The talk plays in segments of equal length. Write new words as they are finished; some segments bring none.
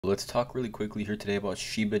Let's talk really quickly here today about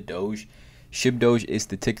Shiba Doge. Shibdoge is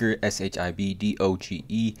the ticker,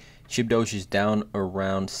 SHIBDOGE. Shibdoge is down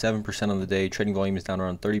around 7% on the day. Trading volume is down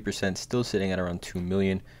around 30%, still sitting at around 2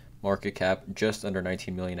 million. Market cap just under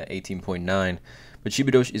 19 million at 18.9. But Shiba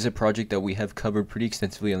Doge is a project that we have covered pretty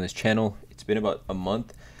extensively on this channel. It's been about a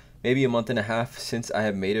month, maybe a month and a half since I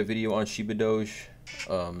have made a video on Shiba Doge.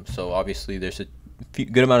 So obviously there's a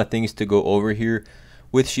good amount of things to go over here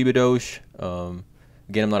with Shiba Doge.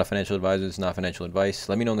 Again, I'm not a financial advisor. It's not financial advice.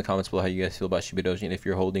 Let me know in the comments below how you guys feel about Shiba Doge and if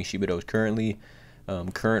you're holding Shiba Doge currently.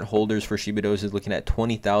 Current holders for Shiba Doge is looking at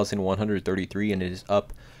 20,133, and it is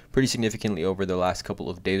up pretty significantly over the last couple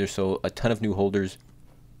of days or so. A ton of new holders.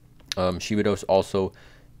 Shiba Doge also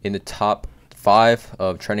in the top 5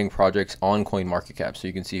 of trending projects on CoinMarketCap. So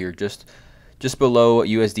you can see here just below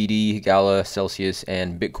USDD, Gala, Celsius,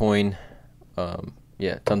 and Bitcoin.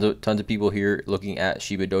 Yeah, tons of people here looking at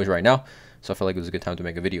Shiba Doge right now. So I felt like it was a good time to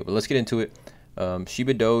make a video. But let's get into it.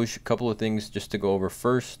 Shiba Doge, a couple of things just to go over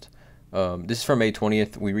first. This is from May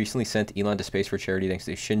 20th. We recently sent Elon to space for charity thanks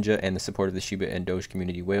to Shinja and the support of the Shiba and Doge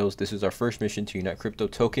community whales. This is our first mission to unite crypto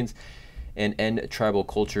tokens and end tribal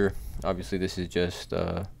culture. Obviously, this is just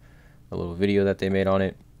a little video that they made on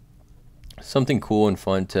it. Something cool and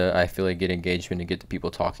fun to, I feel like, get engagement and get the people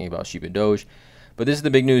talking about Shiba Doge. But this is the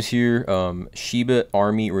big news here. Shiba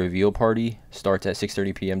Army reveal party starts at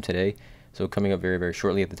 6:30 p.m. today. So coming up very, very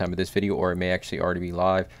shortly at the time of this video, or it may actually already be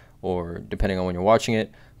live, or depending on when you're watching it.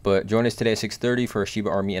 But join us today at 6:30 for a Shiba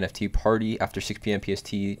Army NFT party. After 6 p.m. PST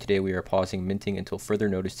today, we are pausing minting until further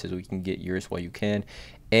notice so we can get yours while you can.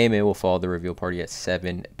 AMA will follow the reveal party at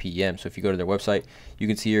 7 p.m. So if you go to their website, you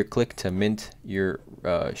can see here, click to mint your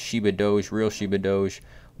Shiba Doge, real Shiba Doge.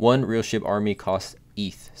 One real SHIB Army costs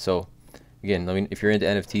ETH. So again, I mean, if you're into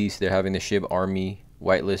NFTs, they're having the SHIB Army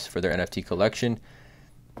whitelist for their NFT collection.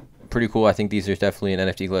 Pretty cool. I think these are definitely an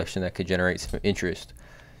NFT collection that could generate some interest.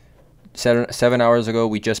 7 hours ago,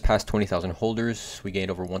 we just passed 20,000 holders. We gained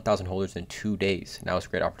over 1,000 holders in 2 days. Now it's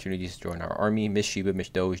great opportunities to join our army. Miss Shiba, miss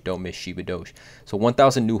Doge, don't miss Shiba Doge. So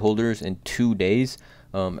 1,000 new holders in 2 days.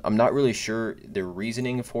 I'm not really sure the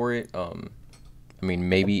reasoning for it. I mean,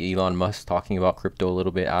 maybe Elon Musk talking about crypto a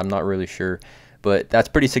little bit. I'm not really sure. But that's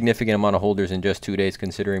pretty significant amount of holders in just 2 days,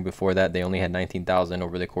 considering before that they only had 19,000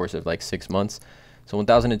 over the course of like 6 months. So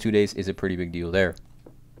 1,000 in 2 days is a pretty big deal there.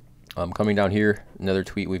 Coming down here, another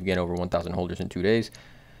tweet, we've gained over 1,000 holders in 2 days.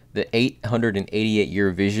 The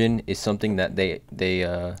 888-year vision is something that they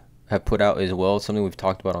have put out as well. It's something we've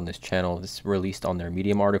talked about on this channel. This is released on their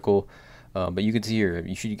Medium article. But you can see here,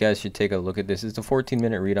 you guys should take a look at this. It's a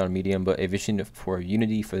 14-minute read on Medium, but a vision for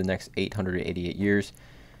unity for the next 888 years.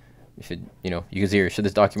 You can see here, should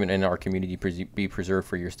this document in our community be preserved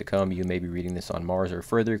for years to come? You may be reading this on Mars or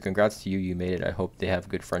further. Congrats to you, you made it. I hope they have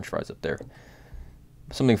good french fries up there.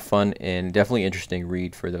 Something fun and definitely interesting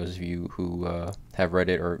read for those of you who have read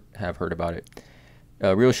it or have heard about it.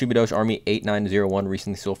 Real Shiba Doge Army 8901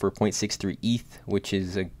 recently sold for 0.63 ETH, which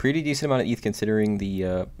is a pretty decent amount of ETH considering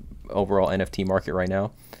the overall NFT market right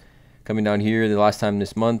now. Coming down here, this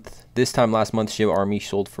time last month, Shiba Army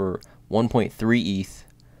sold for 1.3 ETH.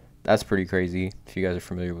 That's pretty crazy if you guys are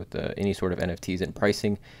familiar with any sort of NFTs and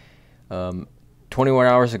pricing. 21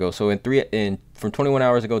 hours ago, so from 21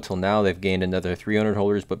 hours ago till now, they've gained another 300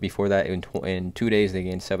 holders. But before that, in 2 days, they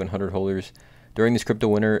gained 700 holders. During this crypto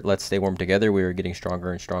winter, let's stay warm together. We are getting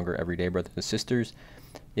stronger and stronger every day, brothers and sisters.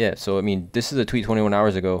 Yeah, so I mean, this is a tweet 21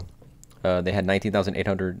 hours ago. They had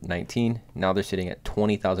 19,819. Now they're sitting at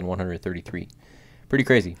 20,133. Pretty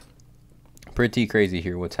crazy. Pretty crazy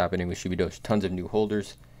here what's happening with Shiba Doge. Tons of new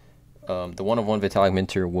holders. The one-of-one Vitalik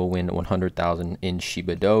Minter will win 100,000 in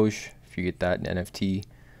Shiba Doge if you get that in NFT.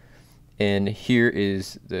 And here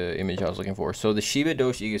is the image I was looking for. So the Shiba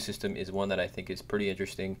Doge ecosystem is one that I think is pretty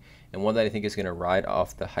interesting and one that I think is going to ride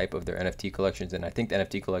off the hype of their NFT collections. And I think the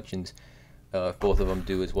NFT collections, both of them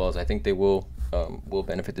do as well, as I think they will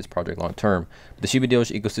benefit this project long term. The Shiba Doge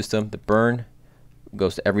ecosystem, the burn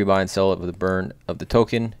goes to every buy and sell of the burn of the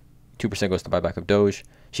token. 2% goes to buyback of Doge.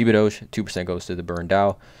 Shiba Doge, 2% goes to the burn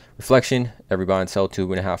DAO. Reflection, every buy and sell,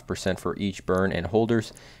 2.5% for each burn and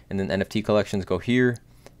holders. And then NFT collections go here.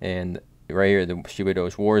 And right here, the Shiba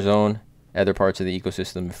Doge War Zone, other parts of the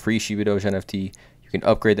ecosystem, free Shiba Doge NFT. You can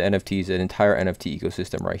upgrade the NFTs, an entire NFT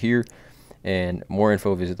ecosystem right here. And more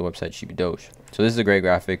info, visit the website Shiba Doge. So this is a great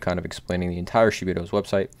graphic kind of explaining the entire Shiba Doge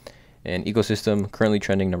website and ecosystem, currently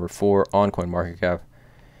trending number 4 on CoinMarketCap.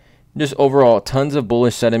 Just overall, tons of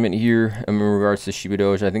bullish sentiment here in regards to Shiba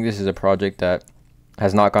Doge. I think this is a project that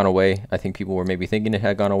has not gone away. I think people were maybe thinking it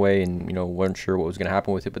had gone away and, you know, weren't sure what was going to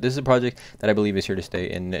happen with it. But this is a project that I believe is here to stay,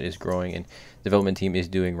 and it is growing, and the development team is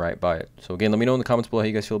doing right by it. So again, let me know in the comments below how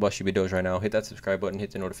you guys feel about Shiba Doge right now. Hit that subscribe button, hit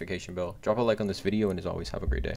the notification bell, drop a like on this video, and as always, have a great day.